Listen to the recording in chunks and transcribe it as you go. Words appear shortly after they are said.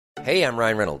Hey, I'm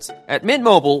Ryan Reynolds. At Mint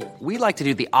Mobile, we like to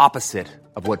do the opposite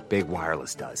of what Big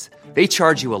Wireless does. They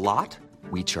charge you a lot,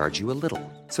 we charge you a little.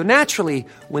 So naturally,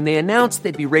 when they announced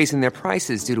they'd be raising their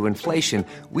prices due to inflation,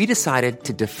 we decided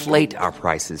to deflate our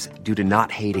prices due to not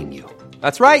hating you.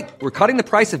 That's right. We're cutting the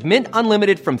price of Mint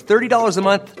Unlimited from $30 a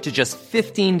month to just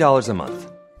 $15 a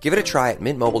month. Give it a try at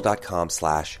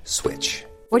mintmobile.com/switch.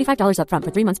 $45 up front for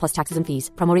 3 months plus taxes and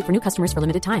fees. Promo rate for new customers for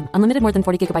limited time. Unlimited more than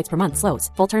 40 gigabytes per month. Slows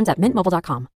full terms at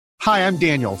mintmobile.com. Hi, I'm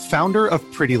Daniel, founder of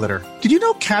Pretty Litter. Did you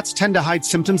know cats tend to hide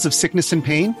symptoms of sickness and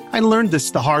pain? I learned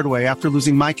this the hard way after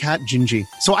losing my cat, Gingy.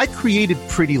 So I created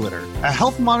Pretty Litter, a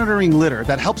health monitoring litter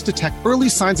that helps detect early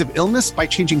signs of illness by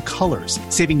changing colors,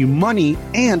 saving you money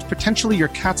and potentially your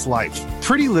cat's life.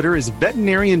 Pretty Litter is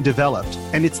veterinarian developed,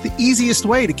 and it's the easiest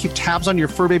way to keep tabs on your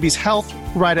fur baby's health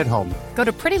right at home. Go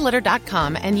to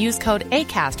prettylitter.com and use code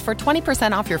ACAST for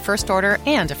 20% off your first order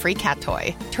and a free cat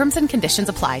toy. Terms and conditions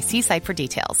apply. See site for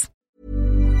details.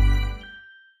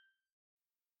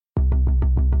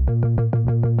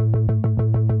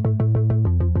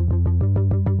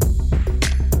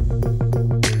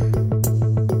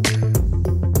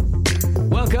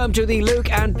 Welcome to the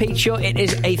Luke and Pete Show. It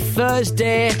is a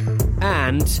Thursday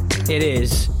and it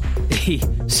is the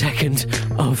 2nd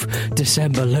of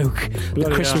December, Luke.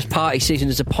 The Christmas party season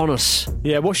is upon us.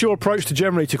 Yeah, what's your approach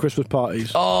to Christmas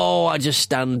parties? Oh, I just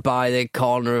stand by the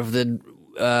corner of the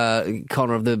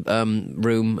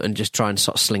room and just try and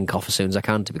sort of slink off as soon as I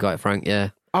can, to be quite frank, yeah.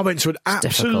 I went to an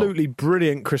absolutely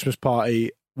brilliant Christmas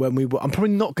party when we were... I'm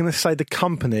probably not going to say the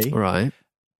company. Right.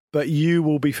 But you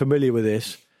will be familiar with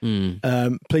this.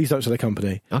 Please don't say the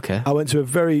company. Okay. I went to a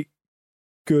very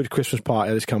good Christmas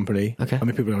party at this company. Okay. I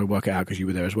mean, people are going to work it out because you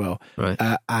were there as well. Right.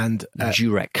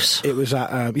 Durex. It was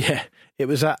at it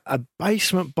was at a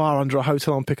basement bar under a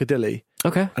hotel on Piccadilly.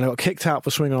 Okay. And I got kicked out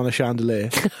for swinging on a chandelier.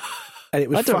 And it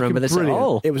was I don't remember this brilliant. at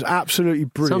all. It was absolutely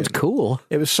brilliant. Sounds cool.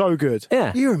 It was so good.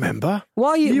 Yeah. You remember? Why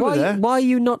are you were there. Why are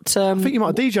you not? I think you might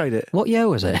have DJ'd it. What year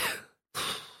was it?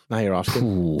 Now you're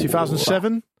asking.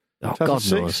 2007. Oh,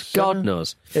 God knows. God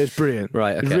knows. It was brilliant.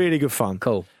 Right. Okay. It was really good fun.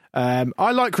 Cool.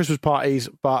 I like Christmas parties,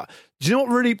 but do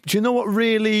you know what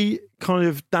really kind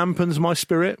of dampens my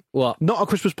spirit? What? Not a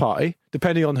Christmas party,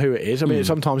 depending on who it is. I mean,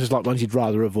 sometimes it's like ones you'd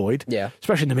rather avoid. Yeah.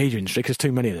 Especially in the media industry, because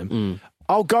too many of them.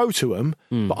 I'll go to them,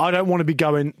 but I don't want to be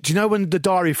going... Do you know when the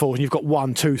diary falls and you've got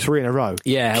 1, 2, 3 in a row?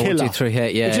 Yeah, Killer. 1, 2, 3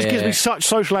 hit, yeah. It just gives me such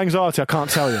social anxiety, I can't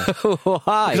tell you.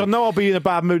 Why? Because I know I'll be in a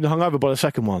bad mood and hungover by the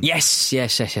second one. Yes.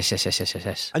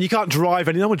 And you can't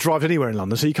drive, no one drives anywhere in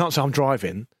London, so you can't say I'm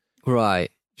driving. Right.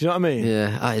 Do you know what I mean?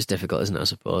 Yeah, that is difficult, isn't it, I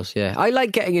suppose? Yeah. I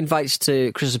like getting invites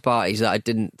to Christmas parties that I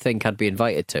didn't think I'd be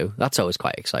invited to. That's always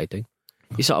quite exciting.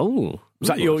 You sort of, is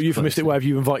that your euphemistic way of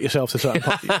you invite yourself to certain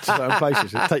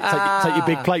places? Take your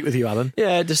big plate with you, Alan.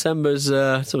 Yeah, December's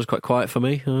it's always quite quiet for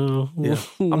me. Yeah.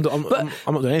 I'm not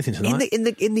doing anything tonight. In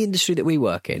the industry that we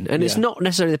work in, and it's not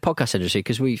necessarily the podcast industry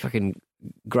because we fucking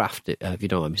graft it, if you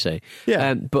don't mind me saying.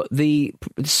 Yeah. But the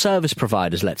service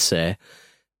providers, let's say,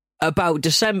 about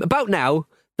now,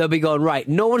 they'll be going, right,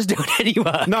 no one's doing any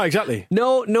work. No, exactly.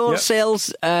 No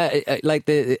sales, like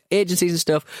the agencies and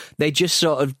stuff, they just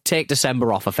sort of take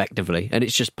December off effectively, and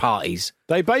it's just parties.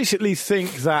 They basically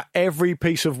think that every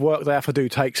piece of work they have to do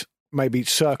takes maybe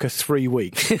circa 3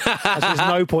 weeks. As there's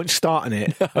no point starting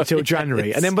it until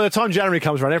January. And then by the time January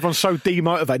comes around, everyone's so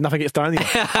demotivated, nothing gets done anyway.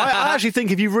 I actually think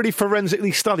if you really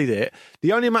forensically studied it,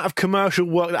 the only amount of commercial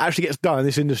work that actually gets done in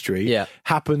this industry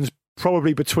happens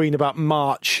probably between about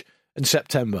March and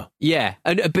September. Yeah,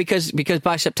 and because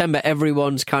by September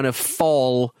everyone's kind of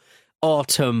fall,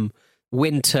 autumn,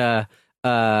 winter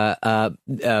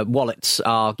wallets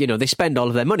are, they spend all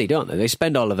of their money, don't they? They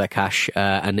spend all of their cash,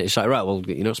 and it's like, right, well,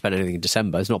 you don't spend anything in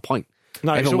December. There's no point.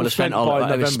 No, everyone will have spent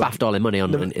spaffed all their money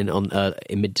in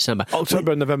mid-December.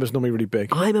 October and November is normally really big.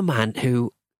 I'm a man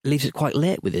who leaves it quite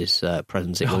late with his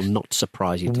presents. It will not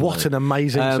surprise you. What an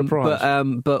amazing surprise!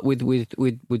 But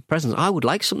with presents, I would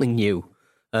like something new.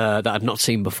 That I've not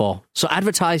seen before. So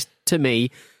advertise to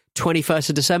me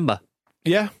 21st of December.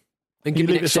 Yeah. And give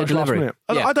me next day delivery.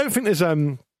 I don't think there's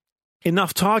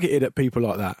enough targeted at people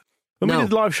like that. When we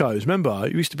did live shows, remember,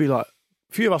 it used to be like,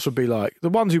 a few of us would be like, the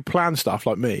ones who plan stuff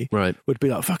like me, would be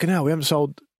like, fucking hell, we haven't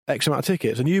sold X amount of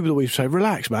tickets. And you would always say,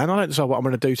 relax, man, I don't decide what I'm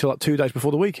going to do till like 2 days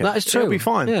before the weekend. That is true. It'll be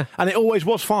fine. Yeah. And it always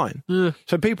was fine. Yeah.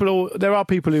 So there are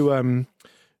people who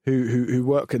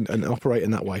work and operate in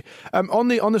that way. On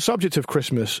the subject of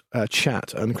Christmas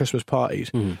chat and Christmas parties,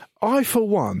 I, for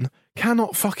one,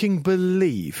 cannot fucking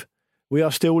believe we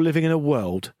are still living in a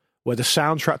world where the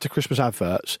soundtrack to Christmas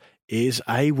adverts is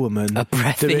a woman. A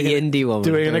breathy indie woman.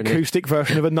 Doing an acoustic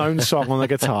version of a known song on the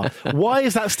guitar. Why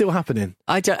is that still happening?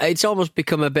 It's almost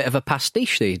become a bit of a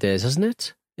pastiche these days, hasn't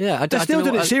it? Yeah, they're still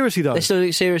doing it seriously, though. They're still doing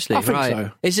it seriously, I think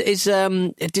right?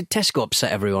 so. Did Tesco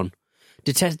upset everyone?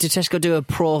 Did Tesco do a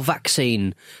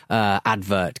pro-vaccine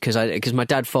advert? Because my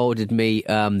dad forwarded me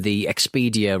the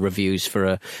Expedia reviews for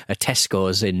a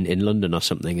Tesco's in London or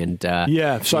something, and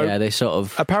they sort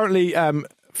of apparently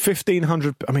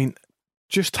 1,500. I mean,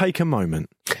 just take a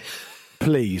moment,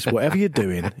 please. Whatever you're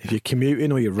doing, if you're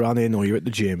commuting or you're running or you're at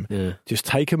the gym, just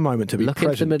take a moment to be look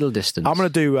present. into the middle distance. I'm going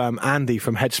to do Andy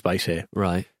from Headspace here,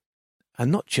 right?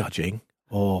 And not judging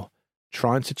or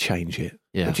trying to change it,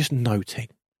 but just noting.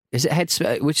 Is it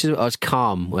Headspace? Which is it's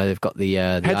Calm, where they've got the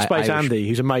Headspace Irish... Andy,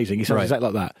 who's amazing. He sounds exactly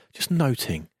like that. Just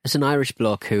noting. It's an Irish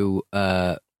bloke who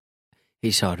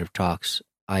he sort of talks.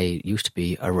 I used to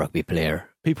be a rugby player.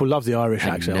 People love the Irish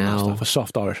accent and now that stuff, a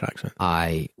soft Irish accent.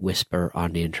 I whisper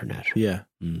on the internet. Yeah.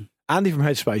 Andy from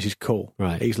Headspace is cool.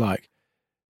 Right. He's like,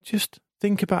 just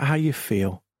think about how you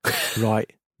feel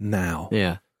right now.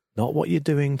 Yeah. Not what you're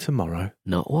doing tomorrow.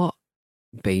 Not what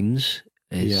beans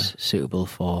is suitable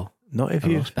for. Not if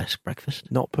you've best breakfast.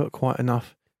 Not put quite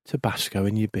enough Tabasco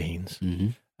in your beans.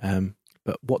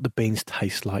 But what the beans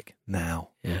taste like now.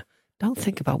 Yeah. Don't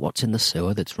think about what's in the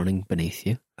sewer that's running beneath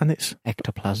you. And it's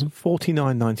ectoplasm.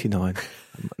 $49.99.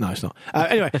 No, it's not.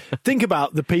 Anyway, think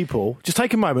about the people. Just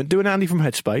take a moment. Do an Andy from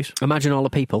Headspace. Imagine all the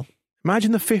people.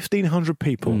 Imagine the 1,500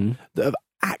 people that have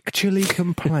actually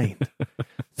complained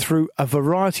through a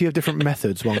variety of different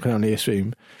methods, one can only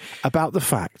assume, about the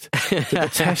fact that the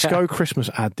Tesco Christmas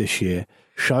ad this year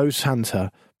shows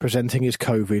Santa presenting his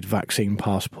COVID vaccine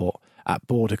passport at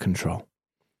border control.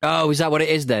 Oh, is that what it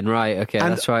is then? Right, okay,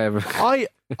 and that's right.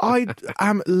 I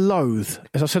am loath,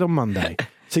 as I said on Monday,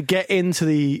 to get into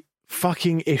the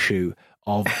fucking issue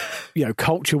of,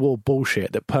 culture war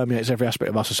bullshit that permeates every aspect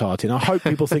of our society. And I hope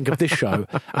people think of this show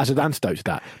as an antidote to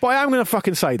that. But I am going to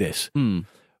fucking say this. When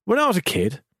I was a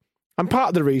kid, and part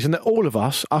of the reason that all of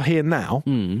us are here now,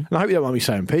 and I hope you don't mind me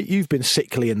saying, Pete, you've been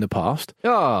sickly in the past.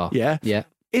 Oh. Yeah. Yeah.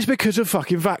 It's because of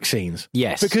fucking vaccines.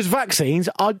 Yes. Because vaccines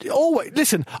are always...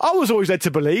 Listen, I was always led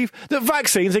to believe that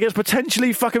vaccines against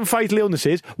potentially fucking fatal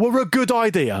illnesses were a good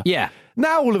idea. Yeah.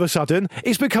 Now, all of a sudden,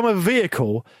 it's become a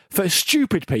vehicle for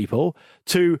stupid people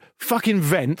to fucking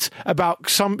vent about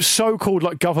some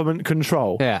so-called, government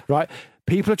control. Yeah. Right?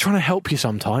 People are trying to help you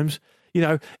sometimes.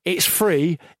 It's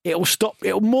free.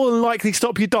 It'll more than likely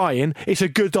stop you dying. It's a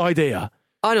good idea.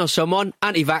 I know someone,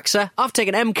 anti-vaxxer. I've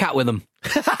taken MCAT with them.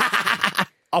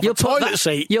 You'll toilet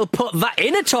seat. You'll put that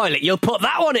in a toilet. You'll put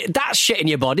that shit in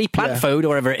your body, plant food or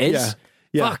whatever it is.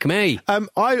 Yeah. Fuck me.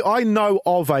 I know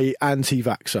of a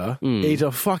anti-vaxxer. He's a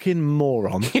fucking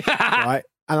moron, right?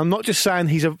 And I'm not just saying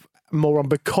he's a moron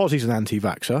because he's an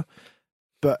anti-vaxxer,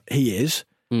 but he is.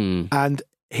 And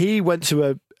he went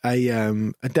to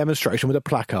a demonstration with a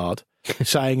placard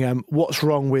saying, "What's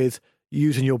wrong with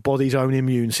using your body's own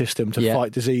immune system to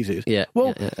fight diseases?" Yeah.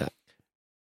 Well. Yeah.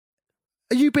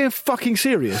 Are you being fucking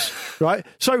serious? Right?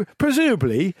 So,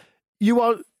 presumably, you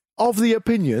are of the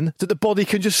opinion that the body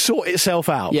can just sort itself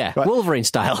out. Yeah, right? Wolverine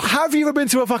style. Have you ever been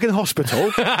to a fucking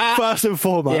hospital, first and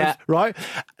foremost, right?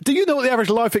 Do you know what the average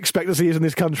life expectancy is in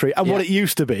this country and what it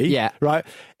used to be? Yeah. Right?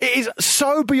 It is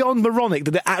so beyond moronic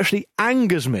that it actually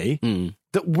angers me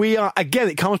that we are, again,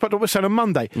 it comes back to what we said on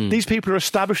Monday. These people are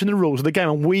establishing the rules of the game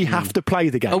and we have to play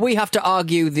the game. And we have to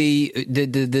argue the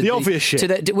obvious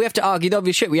shit. We have to argue the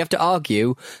obvious shit. We have to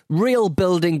argue real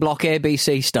building block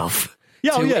ABC stuff.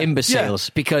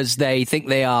 Imbeciles because they think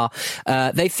they are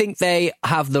they think they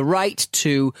have the right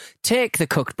to take the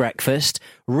cooked breakfast,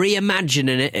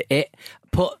 reimagine it,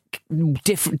 put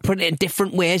it in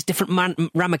different ways,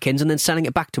 different ramekins, and then selling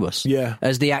it back to us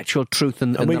as the actual truth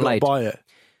and we the got light. To buy it.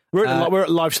 We're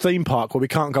at Life's theme park where we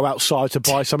can't go outside to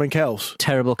buy something else.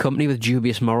 Terrible company with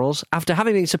dubious morals. After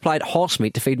having been supplied horse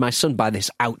meat to feed my son by this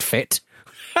outfit.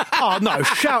 Oh no!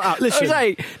 Shout out!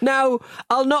 Listen. Now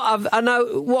I'll not have. I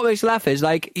know what makes me laugh is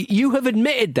you have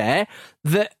admitted there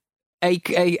that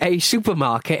a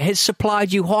supermarket has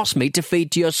supplied you horse meat to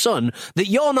feed to your son that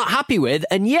you're not happy with,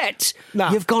 and yet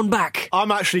you've gone back.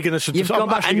 I'm actually going to. You've gone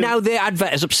back, and now the advert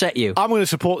has upset you. I'm going to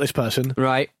support this person.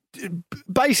 Right.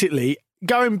 Basically,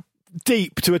 going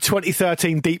deep to a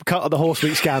 2013 deep cut of the horse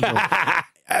meat scandal.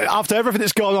 After everything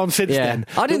that's gone on since then.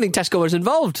 I didn't think Tesco was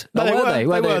involved. No, they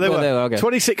were. They were. Okay.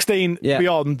 2016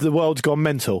 beyond, the world's gone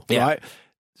mental, right?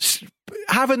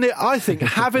 Having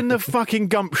the fucking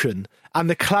gumption and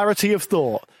the clarity of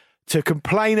thought to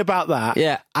complain about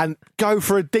that and go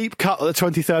for a deep cut at the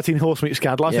 2013 horse meat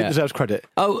scandal, I think deserves credit.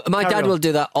 Oh, my dad will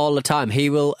do that all the time. He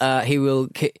will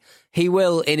He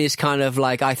will, in his kind of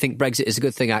like, I think Brexit is a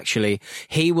good thing, actually.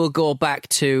 He will go back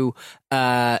to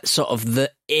sort of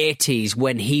the 80s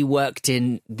when he worked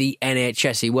in the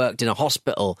NHS. He worked in a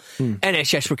hospital.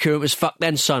 NHS recruitment was fuck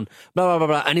then, son. Blah, blah,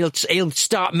 blah, blah. And he'll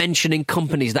start mentioning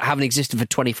companies that haven't existed for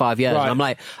 25 years. Right. And I'm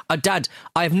like, Dad,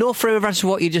 I have no frame of reference for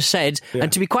what you just said. Yeah.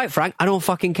 And to be quite frank, I don't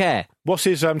fucking care. What's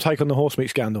his take on the horse meat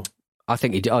scandal? I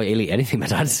think he'll eat anything, my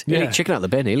dad. He'll eat chicken out of the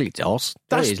bin. He'll eat horse.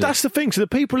 That's the thing. So the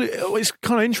people, it's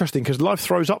kind of interesting because life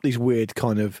throws up these weird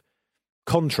kind of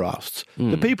contrasts.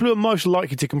 The people who are most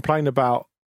likely to complain about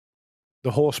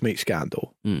the horse meat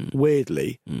scandal,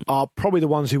 weirdly, are probably the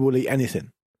ones who will eat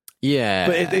anything. Yeah,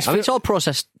 but it's all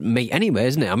processed meat anyway,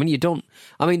 isn't it? I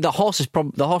mean, the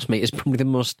horse meat is probably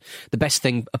the best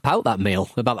thing about that meal,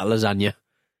 about that lasagna.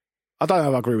 I don't know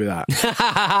if I agree with that.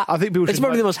 I think people it's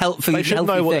probably the most healthy. They should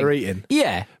know what they're eating.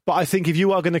 Yeah, but I think if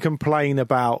you are going to complain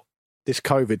about this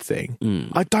COVID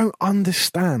thing, I don't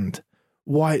understand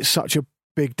why it's such a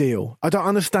big deal. I don't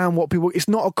understand what people. It's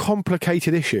not a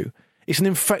complicated issue. It's an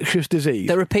infectious disease.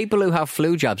 There are people who have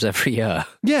flu jabs every year.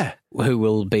 Yeah, who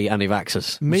will be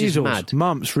anti-vaxxers. Measles,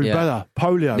 mumps, rubella,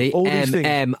 polio, all these things.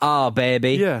 MMR,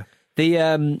 baby. Yeah.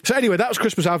 So anyway, that was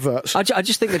Christmas adverts. I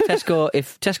just think that Tesco,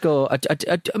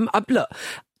 look,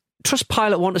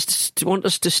 Trustpilot want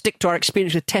us to stick to our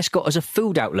experience with Tesco as a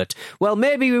food outlet. Well,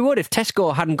 maybe we would if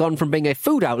Tesco hadn't gone from being a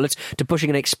food outlet to pushing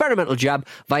an experimental jab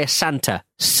via Satan.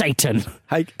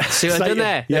 Hey, see what I've done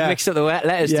there? Yeah. They've mixed up the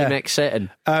letters to make Satan.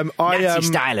 Nazi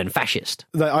style and fascist.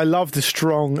 I love the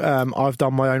strong, I've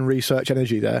done my own research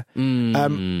energy there.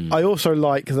 I also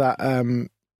like that,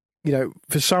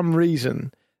 for some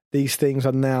reason, these things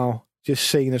are now just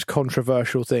seen as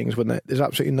controversial things when there's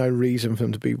absolutely no reason for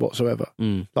them to be whatsoever.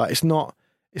 Like it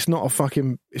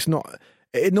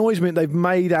annoys me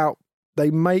that they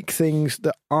make things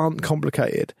that aren't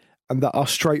complicated and that are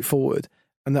straightforward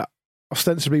and that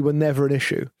ostensibly were never an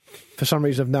issue for some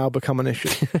reason have now become an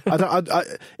issue.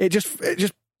 It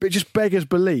just beggars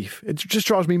belief. It just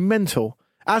drives me mental.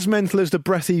 As mental as the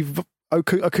breathy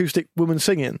acoustic woman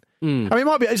singing. I mean, it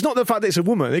might be. It's not the fact that it's a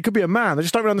woman. It could be a man. I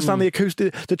just don't really understand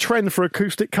the trend for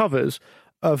acoustic covers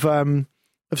of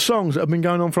songs that have been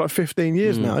going on for like 15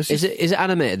 years now. Is it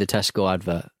animated? The Tesco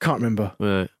advert? Can't remember.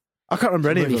 Right. I can't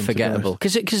remember any of them. Forgettable.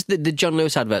 Because the John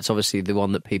Lewis advert's obviously the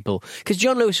one that people. Because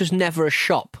John Lewis was never a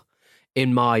shop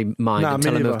in my mind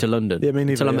until I moved to London. Yeah, me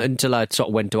neither. Until I sort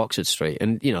of went to Oxford Street,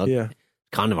 and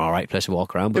kind of an alright place to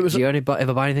walk around. But did you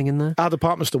ever buy anything in there? Our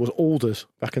department store was Alders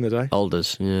back in the day.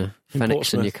 Alders, yeah.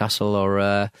 Phoenix and Newcastle,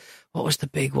 or what was the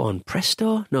big one?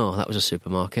 Presto? No, that was a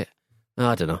supermarket.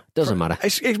 I don't know. Doesn't matter.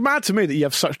 It's mad to me that you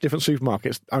have such different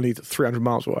supermarkets only 300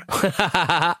 miles away.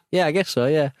 Yeah, I guess so,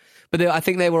 yeah. But I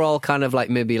think they were all kind of like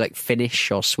maybe like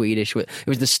Finnish or Swedish. It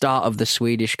was the start of the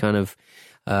Swedish kind of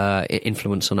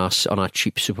influence on our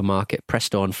cheap supermarket,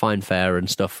 Presto and Fine Fare and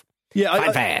stuff. Yeah,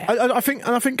 I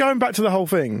think going back to the whole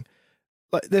thing,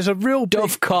 like there's a real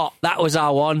Dovecot. That was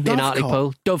our one in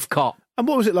Hartlepool. Dovecot. And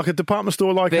what was it, like a department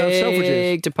store like Selfridges?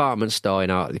 Big department store in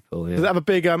Hartlepool. Yeah. Does it have a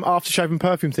big aftershave and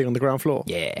perfume thing on the ground floor?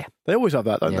 Yeah, they always have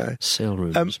that, don't they? Sale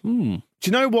rooms. Do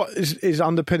you know what is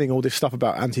underpinning all this stuff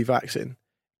about anti-vaxxing?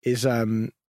 Is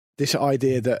this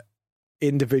idea that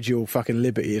individual fucking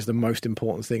liberty is the most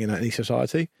important thing in any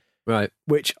society. Right.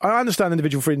 Which I understand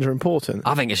individual freedoms are important.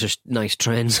 I think it's just nice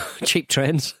trains, cheap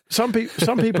trains. Some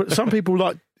people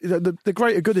like the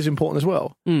greater good is important as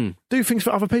well. Do things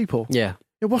for other people. Yeah.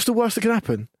 What's the worst that can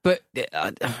happen? But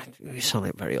we sound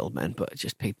like very old men, but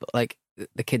just people like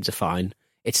the kids are fine.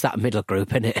 It's that middle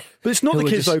group, isn't it? But it's not the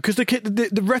kids though, because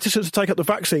the reticence to take up the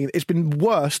vaccine, it's been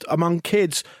worst among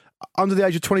kids under the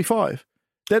age of 25.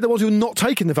 They're the ones who are not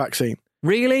taking the vaccine.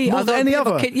 Really? More than any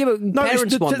other. No,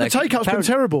 the take-up's been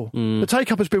terrible. The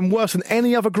take-up has been worse than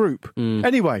any other group.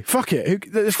 Anyway, fuck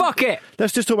it. Fuck it.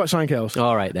 Let's just talk about something else.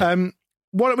 All right, then.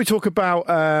 Why don't we talk about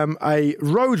a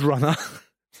roadrunner,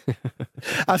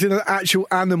 as in an actual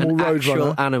animal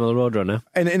roadrunner. Actual animal roadrunner.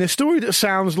 And in a story that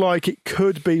sounds like it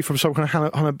could be from some kind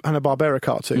of Hanna-Barbera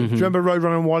cartoon. Do you remember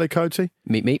Roadrunner and Wile E. Coyote?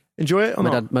 Meet. Enjoy it or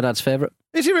not? My dad's favourite.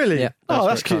 Is he really? Yeah.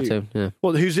 That's cute. Cartoon, yeah.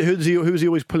 Well, who's he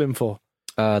always pulling for?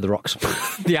 The Rocks.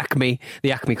 the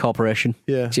Acme Corporation.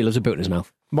 Yeah. He loves a boot in his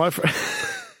mouth.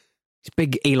 He's a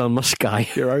big Elon Musk guy.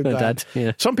 Your own dad.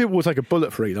 Yeah. Some people will take a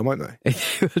bullet for Elon, won't they?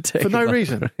 For no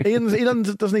reason. Elon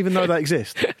doesn't even know that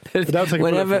exists. But they'll take a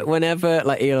bullet for him. Whenever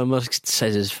like Elon Musk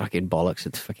says his fucking bollocks,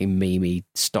 it's fucking memey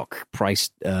stock price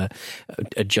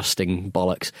adjusting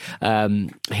bollocks.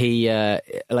 He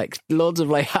like loads of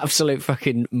like absolute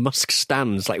fucking Musk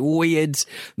stands, like weird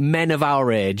men of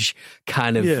our age,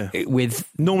 kind of with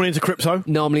normally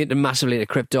massively into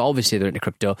crypto. Obviously, they're into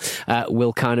crypto.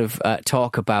 Will kind of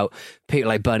talk about people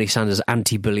like Bernie Sanders'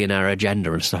 anti-billionaire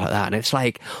agenda and stuff like that. And it's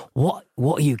like, what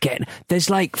are you getting? There's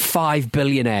like 5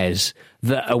 billionaires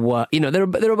that are, there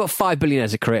are about 5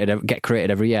 billionaires that get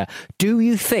created every year. Do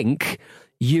you think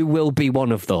you will be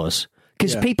one of those?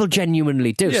 Because people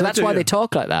genuinely do. So that's why they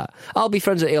talk like that. I'll be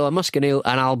friends with Elon Musk and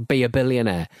I'll be a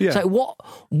billionaire. Yeah. It's like,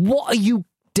 what are you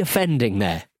defending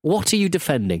there? What are you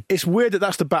defending? It's weird that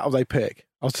that's the battle they pick.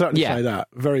 I'll certainly say that.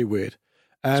 Very weird.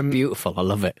 It's beautiful. I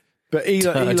love it. But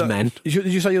Elon, men. Did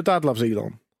you say your dad loves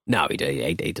Elon? No, he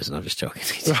doesn't. I'm just joking.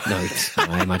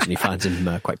 I imagine he finds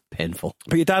him quite painful.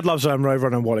 But your dad loves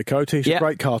Roadrunner and Wally Coyote. It's a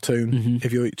great cartoon. Mm-hmm.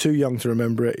 If you're too young to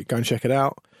remember it, go and check it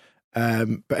out.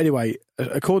 But anyway,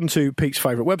 according to Pete's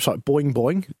favourite website, Boing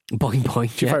Boing. Boing Boing.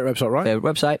 It's your favourite website, right?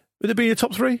 Favourite website. Would it be your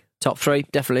top 3? Top 3,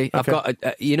 definitely. Okay. I've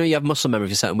got, you have muscle memory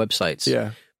for certain websites.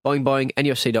 Yeah. Boing Boing,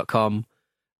 NUFC.com.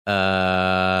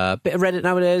 Bit of Reddit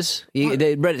nowadays.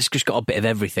 Reddit's just got a bit of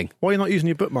everything. Why are you not using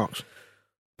your bookmarks?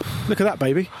 Look at that,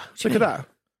 baby. Look at that.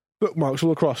 Bookmarks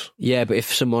all across. Yeah, but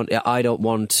if someone... I don't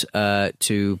want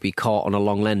to be caught on a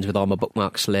long lens with all my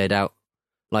bookmarks laid out.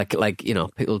 Like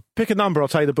people... Pick a number, I'll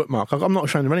tell you the bookmark. I'm not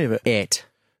ashamed of any of it. 8.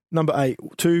 Number 8.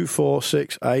 2, 4,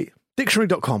 6, 8.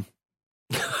 Dictionary.com.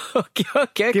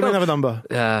 Okay, Give me another number.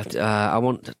 I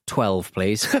want 12,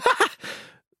 please.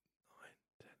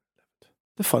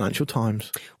 The Financial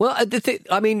Times. Well,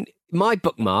 my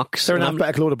bookmarks... They're in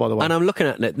alphabetical order, by the way. And I'm looking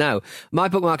at it now. My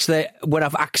bookmarks, they're when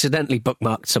I've accidentally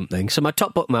bookmarked something. So my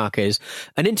top bookmark is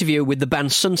an interview with the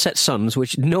band Sunset Sons,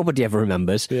 which nobody ever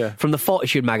remembers, from the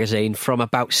Fortitude magazine from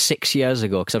about 6 years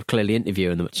ago, because I've clearly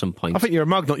interviewed them at some point. I think you're a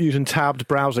mug not using tabbed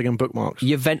browsing and bookmarks.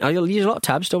 I'll use a lot of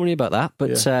tabs, don't worry about that.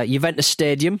 But Juventus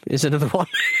Stadium is another one.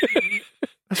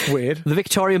 That's weird. The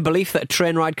Victorian belief that a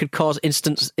train ride could cause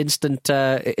instant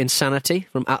insanity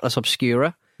from Atlas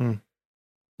Obscura.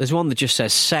 There's one that just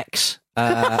says sex,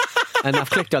 and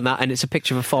I've clicked on that, and it's a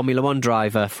picture of a Formula 1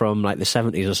 driver from like the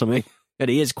 70s or something,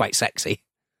 and he is quite sexy.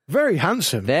 Very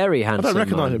handsome. Very handsome. I don't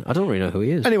recognise him. I don't really know who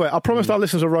he is. Anyway, I promised our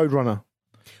listeners a Roadrunner.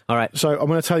 All right. So I'm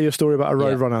going to tell you a story about a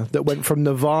Roadrunner that went from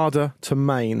Nevada to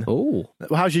Maine. Oh.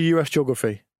 How's your US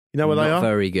geography? You know where they are?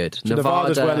 Very good. So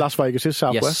Nevada's where Las Vegas is,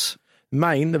 southwest. Yes.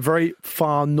 Maine, the very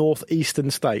far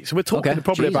northeastern state. So we're talking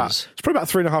probably about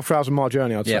 3,500 mile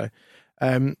journey, I'd say.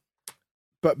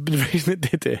 But the reason it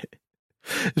did it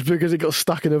is because it got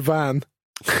stuck in a van.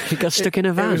 It got stuck in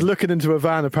a van? It was looking into a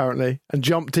van, apparently, and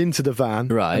jumped into the van.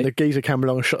 Right. And the geezer came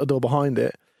along and shut the door behind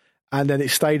it. And then it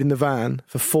stayed in the van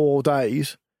for 4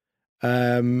 days.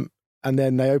 And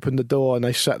then they opened the door and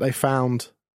they found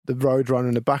the Roadrunner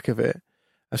in the back of it.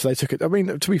 And so they took it, I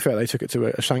mean, to be fair, they took it to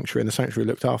a sanctuary and the sanctuary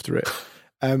looked after it.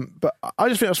 But I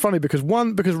just think that's funny because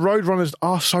Roadrunners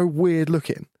are so weird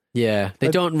looking. Yeah, they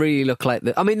don't really look like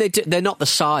the... I mean, they're not the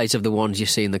size of the ones you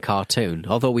see in the cartoon,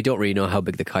 although we don't really know how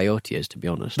big the coyote is, to be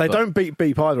honest. They don't beat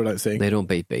Beep either, I don't think. They don't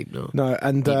beat Beep, no. No,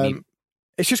 and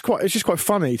it's just quite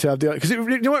funny to have the... Because you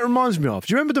know what it reminds me of?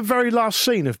 Do you remember the very last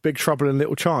scene of Big Trouble in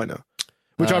Little China?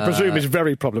 Which I presume is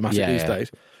very problematic these days.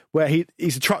 Where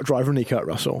he's a truck driver, isn't he, Kurt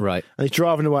Russell? Right. And he's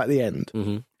driving away at the end,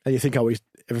 and you think,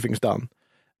 everything's done.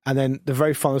 And then the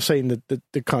very final scene,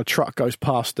 the kind of truck goes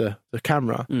past the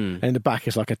camera, and in the back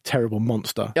is like a terrible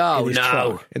monster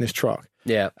in his truck.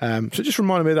 Yeah. So it just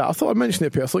reminded me of that. I thought I'd mention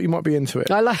it, Peter. I thought you might be into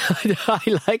it. I like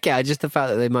it. Just the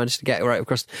fact that they managed to get it right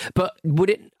across. But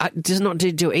would it? Does it not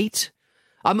do eat?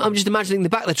 I'm just imagining the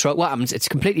back of the truck. What happens? It's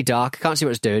completely dark. I can't see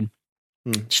what it's doing.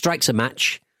 Strikes a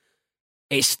match.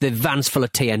 It's the van's full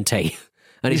of TNT,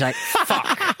 and he's like,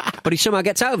 "Fuck!" But he somehow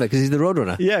gets out of it because he's the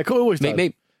Roadrunner. Yeah, cool. Always does.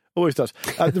 Meep. Always does.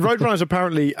 The Roadrunners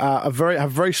apparently have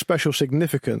very special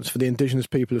significance for the indigenous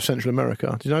people of Central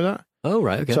America. Do you know that? Oh,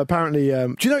 right. Okay. So apparently,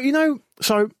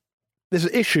 so there's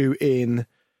an issue in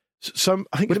some.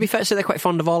 I think would it be fair to say they're quite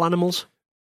fond of all animals?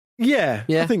 Yeah.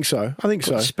 I think so.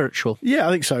 Spiritual. Yeah,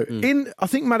 I think so. In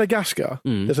Madagascar,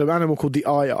 there's an animal called the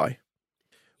eye.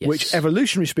 Yes. Which,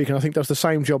 evolutionary speaking, I think does the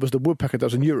same job as the woodpecker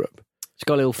does in Europe. It's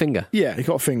got a little finger. Yeah, he's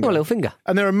got a finger. Oh, a little finger.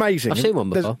 And they're amazing. I've seen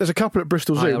one before. There's a couple at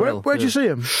Bristol Zoo. Where'd you see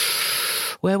them?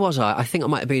 Where was I? I think I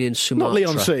might have been in Sumatra. Not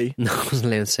Leon Sea. No, it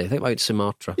wasn't Leon Sea. I think I went to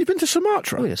Sumatra. You've been to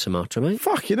Sumatra? Oh, yeah, Sumatra, mate.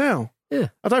 Fuck you now. Yeah.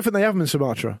 I don't think they have them in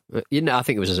Sumatra. I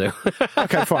think it was a zoo.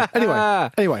 Okay, fine.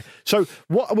 Anyway, so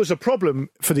what was a problem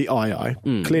for the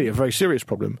II, clearly a very serious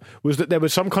problem, was that there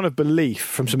was some kind of belief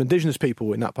from some indigenous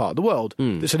people in that part of the world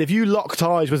that said if you locked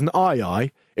eyes with an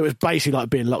II, it was basically like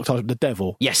being locked eyes with the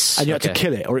devil. Yes. And you had to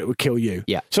kill it or it would kill you.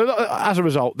 Yeah. So as a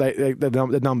result,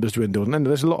 the numbers dwindled. And then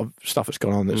there's a lot of stuff that's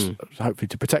gone on that's hopefully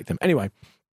to protect them. Anyway,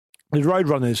 the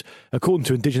roadrunners, according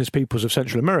to indigenous peoples of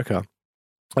Central America,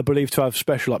 are believed to have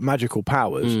special, like, magical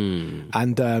powers.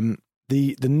 And the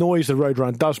noise the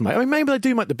roadrunner does make, I mean, maybe they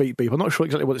do make the beep beep, I'm not sure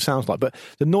exactly what it sounds like, but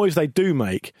the noise they do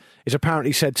make is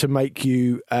apparently said to make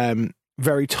you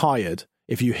very tired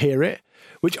if you hear it,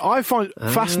 which I find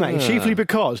fascinating, chiefly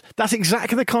because that's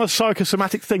exactly the kind of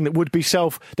psychosomatic thing that would be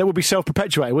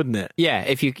self-perpetuating, wouldn't it? Yeah,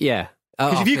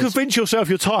 Because if you convince yourself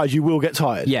you're tired, you will get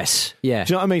tired. Yes, yeah.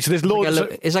 Do you know what I mean? So there's laws.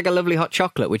 It's like a lovely hot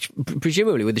chocolate, which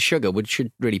presumably with the sugar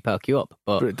should really perk you up,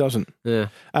 but it doesn't. Yeah.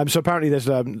 So apparently there's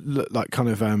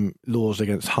laws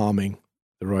against harming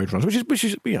the roadrunners, which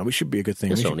should be a good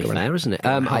thing. It's only fair, isn't it?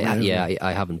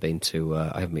 I haven't been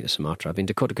to Sumatra. I've been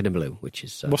to Kota Kinabalu, which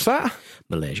is what's that?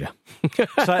 Malaysia. Say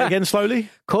it again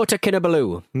slowly. Kota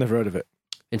Kinabalu. Never heard of it.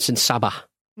 It's in Sabah.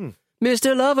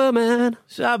 Mr. Loverman.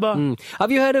 Sabah.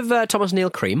 Have you heard of Thomas Neil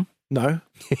Cream? No.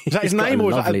 Is that his name or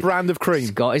is that a brand of cream?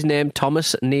 He's got his name,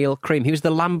 Thomas Neil Cream. He was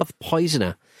the Lambeth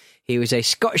poisoner. He was a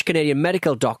Scottish-Canadian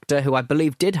medical doctor who I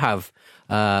believe did have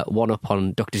one up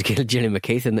on Dr. Gillian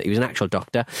McKeith in that he was an actual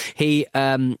doctor. He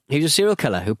was a serial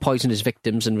killer who poisoned his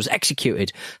victims and was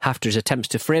executed after his attempts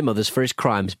to frame others for his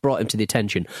crimes brought him to the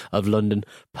attention of London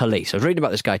police. I was reading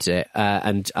about this guy today,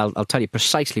 and I'll tell you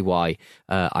precisely why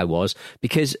I was.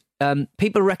 Because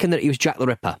people reckon that he was Jack the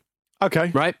Ripper.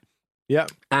 Okay. Right? Yeah.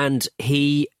 And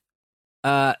he...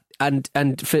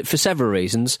 And for several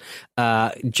reasons,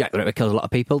 Jack the Ripper killed a lot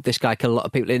of people. This guy killed a lot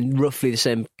of people in roughly the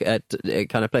same kind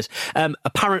of place.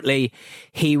 Apparently,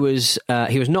 he was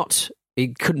not.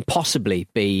 He couldn't possibly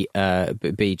be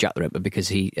Jack the Ripper because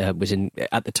he was in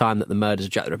at the time that the murders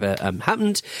of Jack the Ripper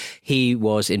happened. He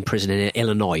was in prison in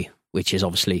Illinois, which is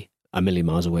obviously a million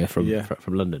miles away from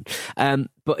London.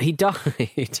 But he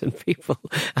died, and people,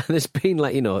 and there's been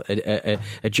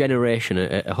a generation,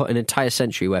 an entire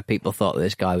century where people thought that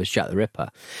this guy was Jack the Ripper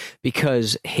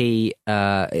because a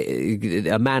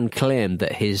man claimed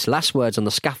that his last words on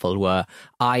the scaffold were,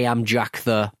 "I am Jack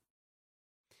the,"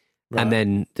 right. And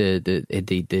then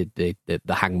the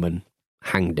hangman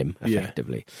hanged him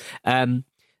effectively. Yeah.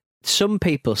 Some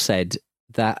people said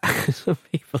that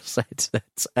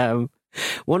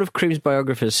one of Cream's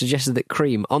biographers suggested that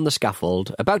Cream, on the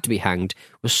scaffold, about to be hanged,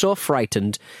 was so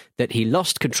frightened that he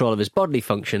lost control of his bodily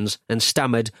functions and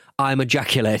stammered, "I'm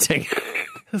ejaculating."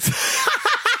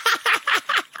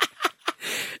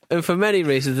 And for many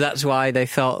reasons, that's why they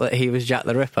thought that he was Jack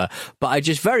the Ripper. But I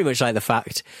just very much like the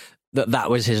fact that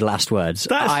was his last words.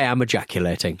 I am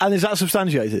ejaculating. And is that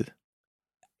substantiated?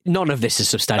 None of this is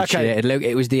substantiated, Luke.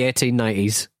 It was the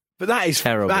 1890s. But that is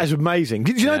terrible. That is amazing.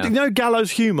 Do you know gallows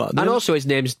humour? And also his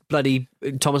name's bloody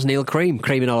Thomas Neil Cream,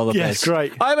 creaming all over the place. Yes,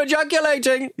 great. I'm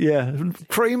ejaculating. Yeah,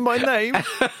 Cream my name.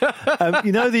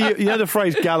 You know the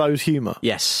phrase gallows humour.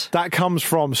 Yes, that comes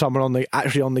from someone on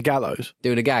the gallows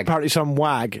doing a gag. Apparently, some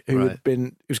wag who was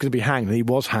going to be hanged, and he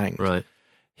was hanged. Right.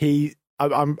 This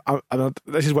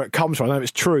is where it comes from. I don't know if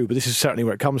it's true, but this is certainly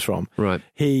where it comes from. Right.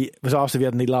 He was asked if he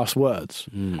had any last words,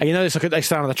 and it's like they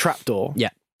stand on the trapdoor. Yeah.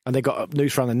 And they got a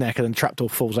noose around their neck and then the trapdoor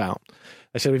falls out.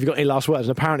 They said, have you got any last words?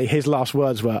 And apparently his last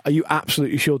words were, are you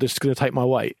absolutely sure this is going to take my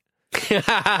weight?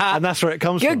 And that's where it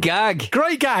comes from. Good gag.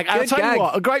 Great gag. I'll tell you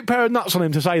what, a great pair of nuts on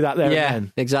him to say that there and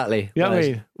then. Exactly. You know what I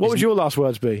mean? What would your last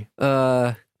words be?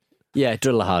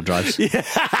 Drill the hard drives.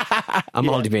 I'm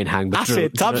already being hanged.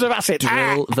 Acid. Tubs of acid.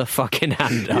 Drill the fucking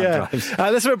hard drives.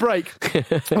 Let's have a break.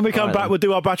 When we come back, we'll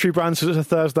do our battery brands. So it's a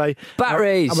Thursday.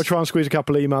 Batteries. And we'll try and squeeze a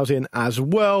couple of emails in as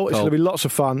well. It's going to be lots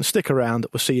of fun. Stick around.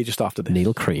 We'll see you just after this.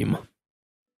 Neil Cream.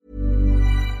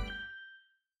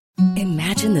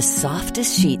 Imagine the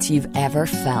softest sheets you've ever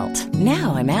felt.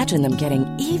 Now imagine them getting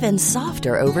even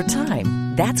softer over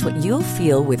time. That's what you'll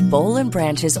feel with Boll &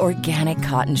 Branch's organic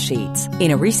cotton sheets.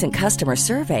 In a recent customer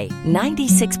survey,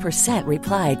 96%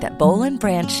 replied that Boll &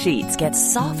 Branch sheets get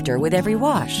softer with every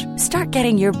wash. Start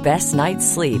getting your best night's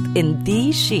sleep in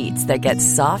these sheets that get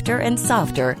softer and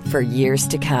softer for years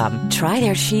to come. Try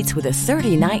their sheets with a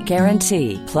 30-night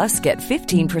guarantee. Plus, get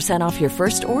 15% off your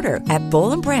first order at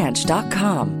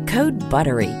bollandbranch.com. Code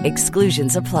BUTTERY.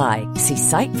 Exclusions apply. See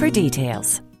site for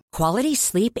details. Quality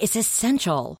sleep is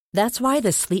essential. That's why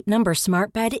the Sleep Number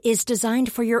Smart Bed is designed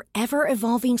for your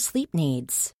ever-evolving sleep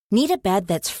needs. Need a bed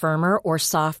that's firmer or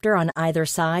softer on either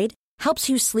side? helps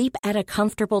you sleep at a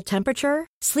comfortable temperature?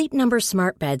 Sleep Number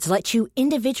Smart Beds let you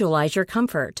individualize your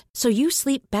comfort so you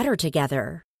sleep better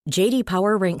together. J.D.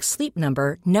 Power ranks Sleep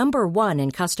Number number 1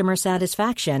 in customer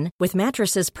satisfaction with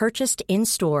mattresses purchased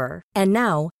in-store. And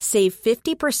now, save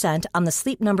 50% on the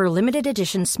Sleep Number Limited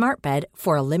Edition Smart Bed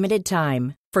for a limited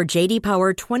time. For J.D.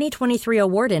 Power 2023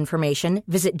 award information,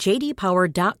 visit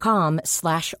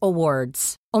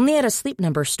jdpower.com/awards. Only at a Sleep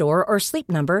Number store or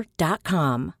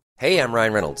sleepnumber.com. Hey, I'm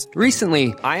Ryan Reynolds.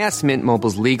 Recently, I asked Mint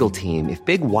Mobile's legal team if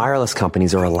big wireless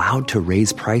companies are allowed to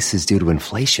raise prices due to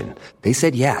inflation. They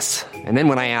said yes. And then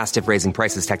when I asked if raising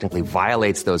prices technically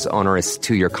violates those onerous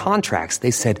 2-year contracts, they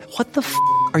said, "What the f***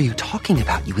 are you talking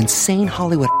about, you insane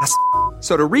Hollywood ass?"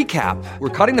 So to recap, we're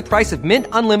cutting the price of Mint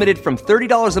Unlimited from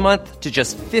 $30 a month to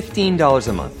just $15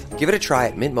 a month. Give it a try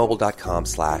at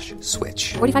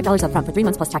mintmobile.com/switch. $45 up front for 3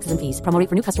 months plus taxes and fees. Promo rate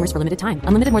for new customers for limited time.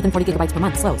 Unlimited more than 40 gigabytes per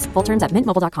month. Slows full terms at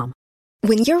mintmobile.com.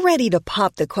 When you're ready to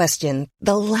pop the question,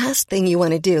 the last thing you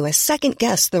want to do is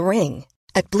second-guess the ring.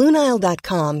 At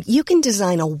BlueNile.com, you can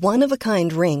design a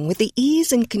one-of-a-kind ring with the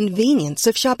ease and convenience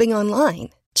of shopping online.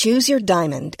 Choose your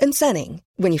diamond and setting.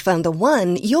 When you find the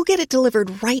one, you'll get it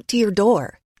delivered right to your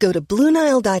door. Go to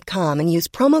BlueNile.com and use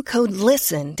promo code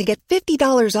LISTEN to get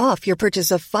 $50 off your purchase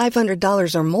of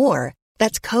 $500 or more.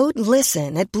 That's code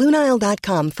LISTEN at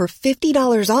BlueNile.com for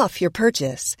 $50 off your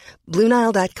purchase.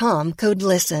 BlueNile.com, code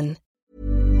LISTEN.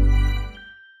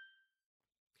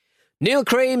 Neil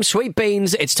Cream, Sweet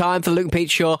Beans, it's time for the Luke and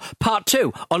Pete Show, part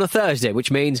 2 on a Thursday,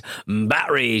 which means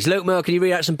batteries. Luke Moore, can you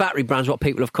read out some battery brands, what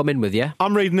people have come in with, yeah?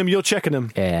 I'm reading them, you're checking them.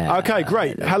 Yeah. Okay,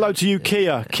 great. Hello to you,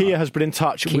 Kia. Kia has been in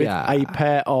touch with a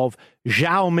pair of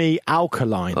Xiaomi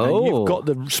Alkaline. Now, you've got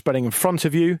the spelling in front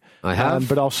of you. I have.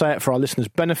 But I'll say it for our listeners'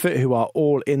 benefit, who are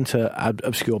all into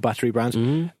obscure battery brands.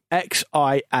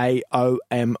 Xiaomi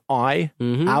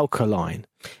Alkaline.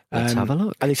 Let's have a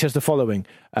look. And he says the following,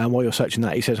 while you're searching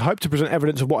that. He says, hope to present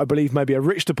evidence of what I believe may be a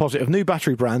rich deposit of new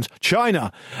battery brands.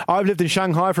 China. I've lived in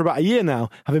Shanghai for about a year now,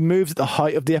 having moved at the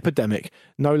height of the epidemic.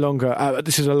 No longer,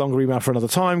 this is a longer email for another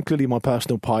time. Clearly my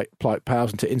personal plight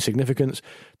pales into insignificance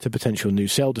to potential new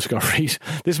cell discoveries.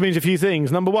 This means a few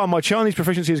things. Number one, my Chinese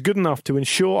proficiency is good enough to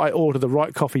ensure I order the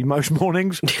right coffee most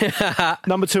mornings.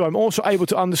 Number two, I'm also able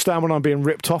to understand when I'm being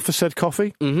ripped off for said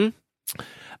coffee.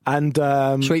 And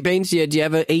Sweet beans, do you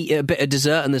ever eat a bit of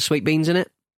dessert and there's sweet beans in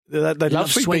it? They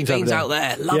love sweet beans out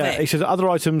there. Love it. He says other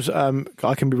items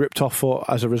I can be ripped off for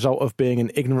as a result of being an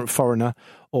ignorant foreigner,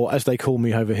 or as they call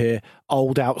me over here,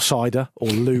 old outsider, or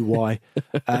Lu Y,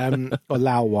 or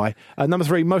Lao Y. Number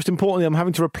three, most importantly, I'm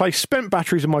having to replace spent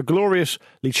batteries in my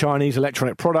gloriously Chinese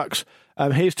electronic products.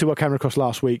 Here's two I came across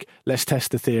last week. Let's test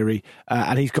the theory.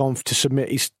 And he's gone to submit.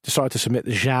 He's decided to submit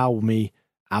the Xiaomi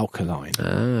Alkaline.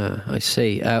 I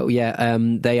see.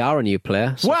 They are a new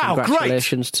player. So wow,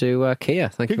 congratulations to Kia.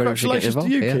 Thank you very much for getting involved. Congratulations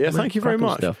to you, Kia. Thank you very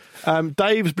much.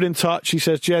 Dave's been in touch. He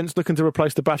says, gents, looking to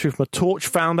replace the battery from a torch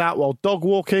found out while dog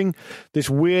walking. This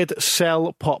weird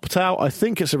cell popped out. I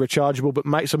think it's a rechargeable, but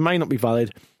may not be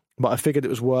valid, but I figured it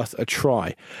was worth a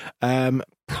try.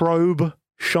 Probe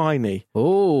Shiny.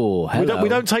 Oh, hello. We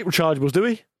don't take rechargeables, do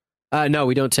we? No,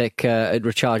 we don't take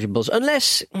rechargeables.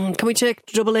 Unless, can we take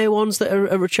AA ones that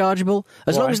are rechargeable?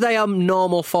 As long as they are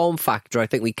normal form factor, I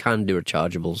think we can do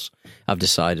rechargeables. I've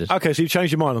decided. Okay, so you've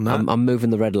changed your mind on that? I'm moving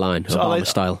the red line, so Obama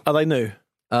style. Are they new?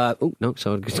 No,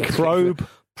 so... Probe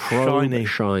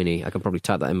Shiny. I can probably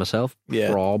type that in myself.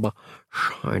 Yeah. Probe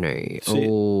Shiny. Is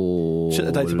it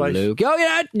the database? Luke. Oh,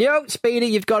 yeah. No, Speedy,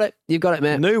 you've got it. You've got it,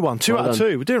 mate. New one. 2 out of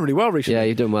 2. We're doing really well recently. Yeah,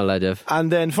 you're doing well there, Dev. And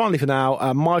then finally for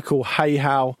now, Michael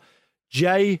Hayhow,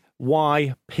 JYP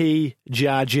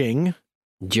Jiajing.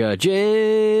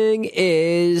 Jiajing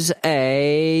is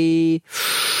a...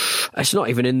 It's not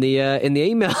even in the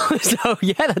email. So,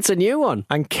 yeah, that's a new one.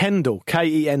 And Kendall,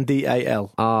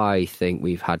 Kendal. I think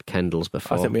we've had Kendalls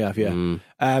before. I think we have, yeah.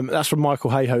 That's from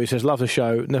Michael Hayhoe. He says, love the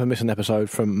show. Never miss an episode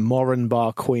from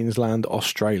Moranbah, Queensland,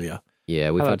 Australia.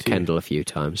 Yeah, we've had Kendall a few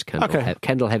times.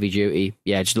 Kendall heavy duty.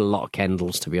 Yeah, just a lot of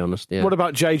Kendalls, to be honest. Yeah. What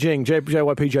about JYP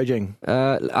Jiajing?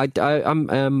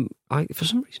 For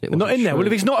some reason, it wasn't not in there. sure. Well,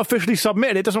 if it's not officially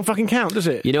submitted, it doesn't fucking count, does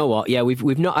it? You know what? Yeah,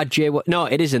 we've not had JYP. No,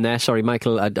 it is in there. Sorry,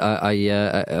 Michael. I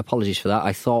apologies for that.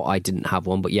 I thought I didn't have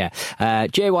one, but yeah,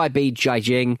 JYP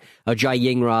Jiajing, or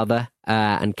Jiajing rather,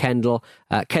 and Kendall.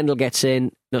 Kendall gets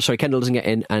in. No, sorry, Kendall doesn't get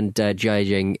in, and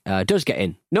Jiajing does get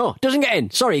in. No, doesn't get in.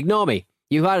 Sorry, ignore me.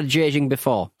 You had a Jiajing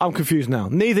before. I'm confused now.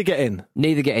 Neither get in. Done.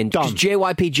 Because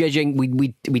JYP Jiajing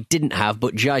we didn't have,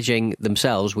 but Jiajing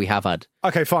themselves we have had.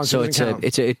 Okay, fine. So it's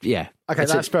yeah. Okay,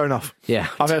 that's fair enough. Yeah,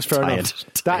 I think that's fair enough.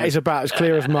 That is about as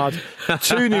clear as mud.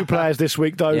 2 new players this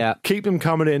week, though. Yeah. Keep them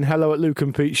coming in.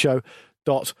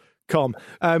 Hello@lukeandpeteshow.com. All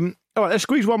right, let's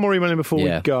squeeze one more email in before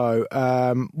we go.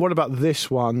 What about this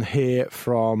one here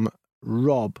from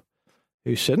Rob,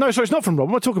 who said... No, sorry, it's not from Rob.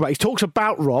 What am I talking about? He talks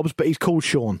about Rob's, but he's called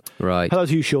Sean. Right. Hello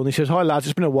to you, Sean. He says, hi, lads.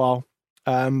 It's been a while.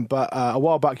 But a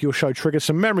while back, your show triggered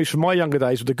some memories from my younger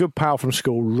days with a good pal from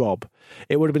school, Rob.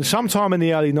 It would have been sometime in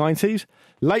the early 90s,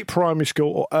 late primary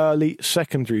school or early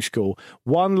secondary school.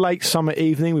 One late summer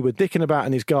evening, we were dicking about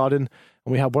in his garden,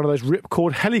 and we had one of those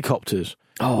ripcord helicopters.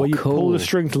 Oh, where you cool. pull the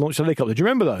string to launch the helicopter. Do you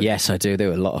remember those? Yes, I do. They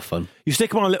were a lot of fun. You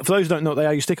stick them on a little... For those who don't know what they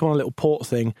are, you stick them on a little port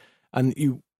thing, and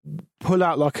you pull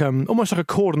out like almost like a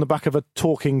cord on the back of a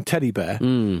talking teddy bear,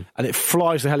 and it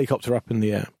flies the helicopter up in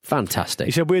the air. Fantastic.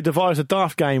 He said we had devised a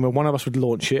daft game where one of us would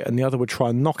launch it and the other would try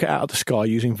and knock it out of the sky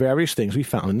using various things we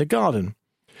found in the garden.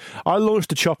 I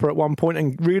launched a chopper at one point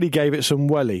and really gave it some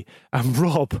welly, and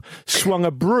Rob swung a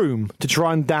broom to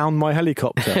try and down my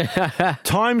helicopter.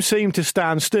 Time seemed to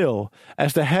stand still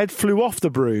as the head flew off the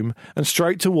broom and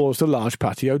straight towards the large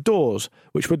patio doors,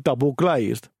 which were double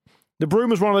glazed. The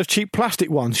broom was one of those cheap plastic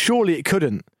ones. Surely it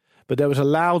couldn't. But there was a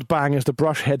loud bang as the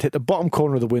brush head hit the bottom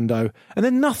corner of the window, and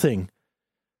then nothing.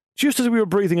 Just as we were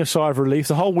breathing a sigh of relief,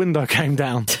 the whole window came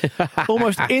down.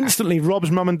 Almost instantly,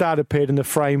 Rob's mum and dad appeared in the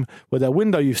frame where their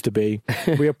window used to be.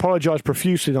 We apologised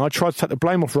profusely, and I tried to take the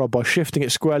blame off Rob by shifting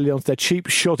it squarely onto their cheap,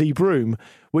 shoddy broom,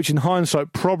 which in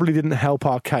hindsight probably didn't help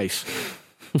our case.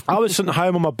 I was sent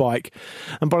home on my bike,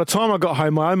 and by the time I got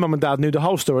home, my own mum and dad knew the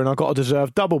whole story, and I got a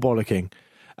deserved double bollocking.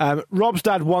 Rob's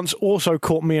dad once also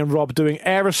caught me and Rob doing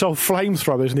aerosol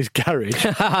flamethrowers in his garage.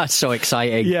 So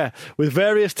exciting. Yeah, with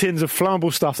various tins of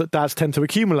flammable stuff that dads tend to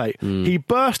accumulate. He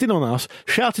burst in on us,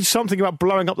 shouted something about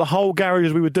blowing up the whole garage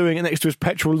as we were doing it next to his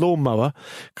petrol lawnmower,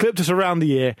 clipped us around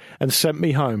the ear and sent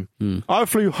me home. I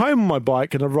flew home on my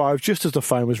bike and arrived just as the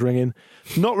phone was ringing.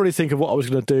 Not really thinking of what I was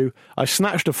going to do, I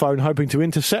snatched the phone hoping to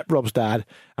intercept Rob's dad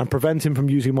and prevent him from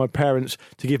using my parents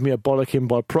to give me a bollocking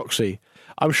by proxy.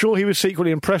 I'm sure he was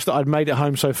secretly impressed that I'd made it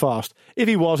home so fast. If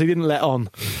he was, he didn't let on.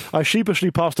 I sheepishly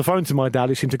passed the phone to my dad,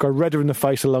 who seemed to go redder in the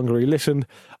face the longer he listened.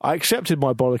 I accepted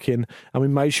my bollocking, and we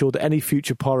made sure that any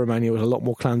future pyromania was a lot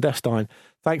more clandestine.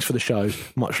 Thanks for the shows.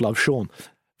 Much love, Sean.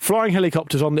 Flying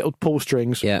helicopters on little pull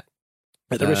strings. Yeah.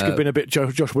 At the risk of being a bit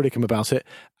Josh Widdicombe about it.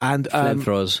 And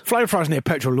flamethrowers near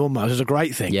petrol lawnmowers is a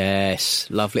great thing. Yes,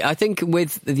 lovely. I think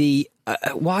with the...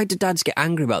 why do dads get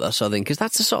angry about that sort of thing? Because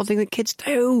that's the sort of thing that kids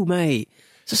do, mate.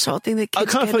 It's the sort of thing that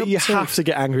kids I kind of thought you to. have to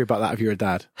get angry about that if you're a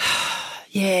dad.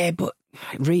 Yeah, but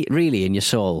really in your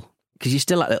soul, because you're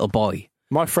still that little boy.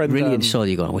 My friend... Really in your soul,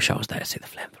 you go, I wish I was there to see the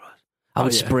flamethrowers. I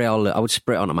would spray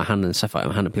it onto my hand and stuff like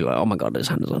my hand, and people are like, oh my God, his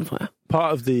hand is on fire.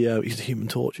 Part of the he's the Human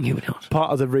Torch.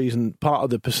 Part of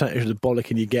the percentage of the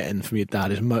bollocking you're getting from your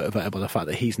dad is motivated by the fact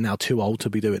that he's now too old to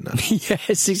be doing that.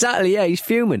 Yes, exactly. Yeah, he's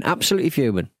fuming, absolutely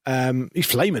fuming. He's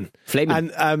flaming.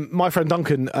 And my friend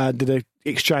Duncan did an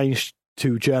exchange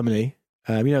to Germany.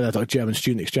 You know, that's like German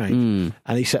student exchange,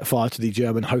 and he set fire to the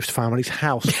German host family's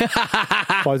house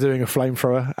by doing a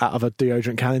flamethrower out of a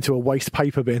deodorant can into a waste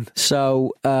paper bin.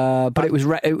 So, but it was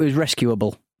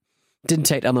rescuable. Didn't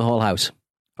take down the whole house.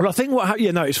 Well, I think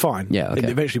it's fine. Yeah, okay.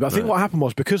 Eventually, but I think what happened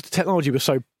was because the technology was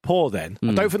so poor then,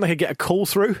 I don't think they could get a call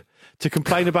through to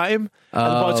complain about him.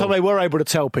 And by the time they were able to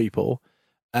tell people,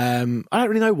 I don't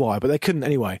really know why, but they couldn't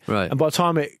anyway. Right. And by the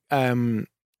time it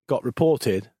got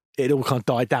reported, it all kind of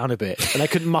died down a bit, and they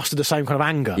couldn't muster the same kind of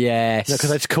anger. Yes, because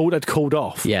they'd called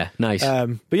off. Yeah, nice.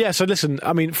 But yeah, so listen,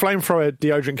 I mean, flamethrower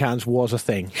deodorant cans was a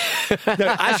thing. No,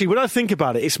 actually, when I think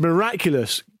about it, it's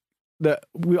miraculous that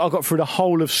I got through the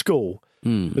whole of school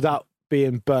without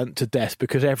being burnt to death,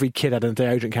 because every kid had a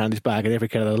deodorant can in his bag and every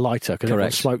kid had a lighter because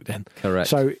everyone smoked then. Correct.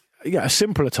 So yeah, a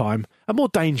simpler time, a more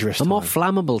dangerous time. A more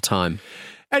flammable time.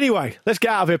 Anyway, let's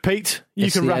get out of here, Pete. You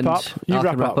can wrap up. You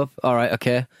wrap up. All right,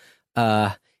 okay.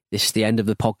 This is the end of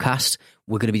the podcast.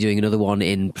 We're going to be doing another one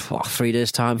in 3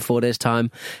 days' time, 4 days' time.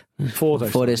 4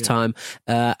 days. 4 days' time.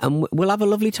 And we'll have a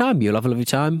lovely time. You'll have a lovely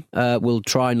time. We'll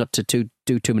try not to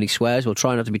do too many swears. We'll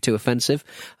try not to be too offensive.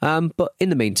 But in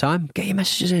the meantime, get your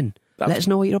messages in. Let us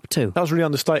know what you're up to. That was really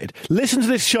understated. Listen to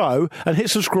this show and hit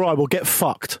subscribe or get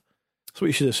fucked. That's what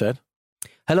you should have said.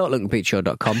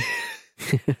 Hello@lookandpeteshow.com.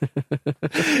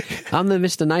 I'm the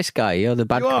Mr. Nice Guy. You're the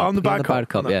bad cop. I'm the bad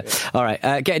cop. Yeah. All right.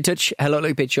 Get in touch.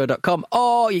 hello@lookandpeteshow.com,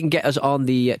 or you can get us on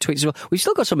the tweets as well. We've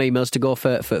still got some emails to go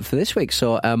for this week,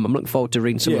 so I'm looking forward to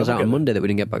reading some of those out on Monday that we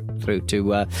didn't get back through to.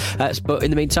 But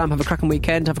in the meantime, have a cracking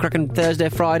weekend. Have a cracking Thursday,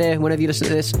 Friday, whenever you listen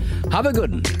to this. Have a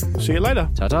good one. See you later.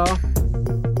 Ta-ta.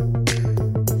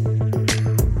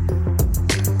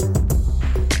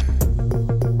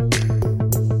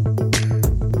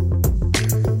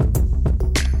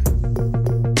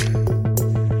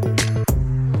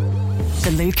 The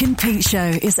Luke and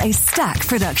show is a Stack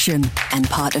production and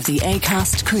part of the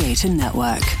Acast Creator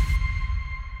Network.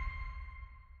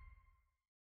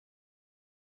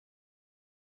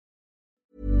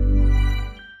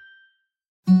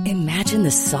 Imagine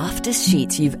the softest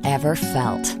sheets you've ever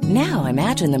felt. Now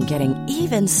imagine them getting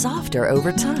even softer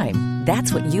over time.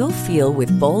 That's what you'll feel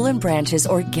with Boll & Branch's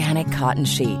organic cotton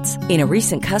sheets. In a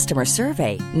recent customer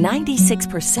survey,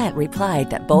 96% replied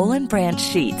that Boll & Branch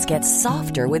sheets get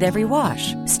softer with every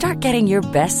wash. Start getting your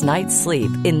best night's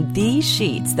sleep in these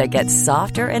sheets that get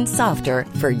softer and softer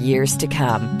for years to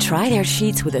come. Try their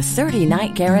sheets with a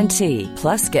 30-night guarantee.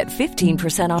 Plus, get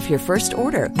 15% off your first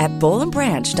order at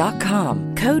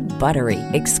bollandbranch.com. Code BUTTERY.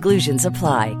 Exclusions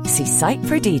apply. See site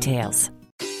for details.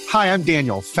 Hi, I'm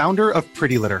Daniel, founder of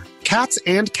Pretty Litter. Cats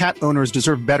and cat owners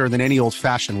deserve better than any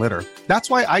old-fashioned litter. That's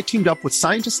why I teamed up with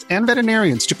scientists and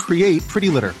veterinarians to create Pretty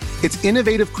Litter. Its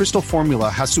innovative crystal formula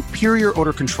has superior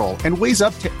odor control and weighs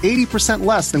up to 80%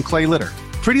 less than clay litter.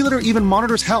 Pretty Litter even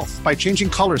monitors health by changing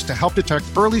colors to help detect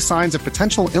early signs of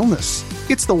potential illness.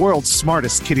 It's the world's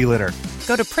smartest kitty litter.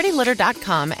 Go to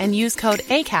prettylitter.com and use code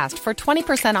ACAST for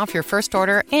 20% off your first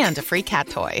order and a free cat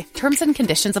toy. Terms and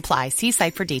conditions apply. See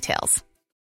site for details.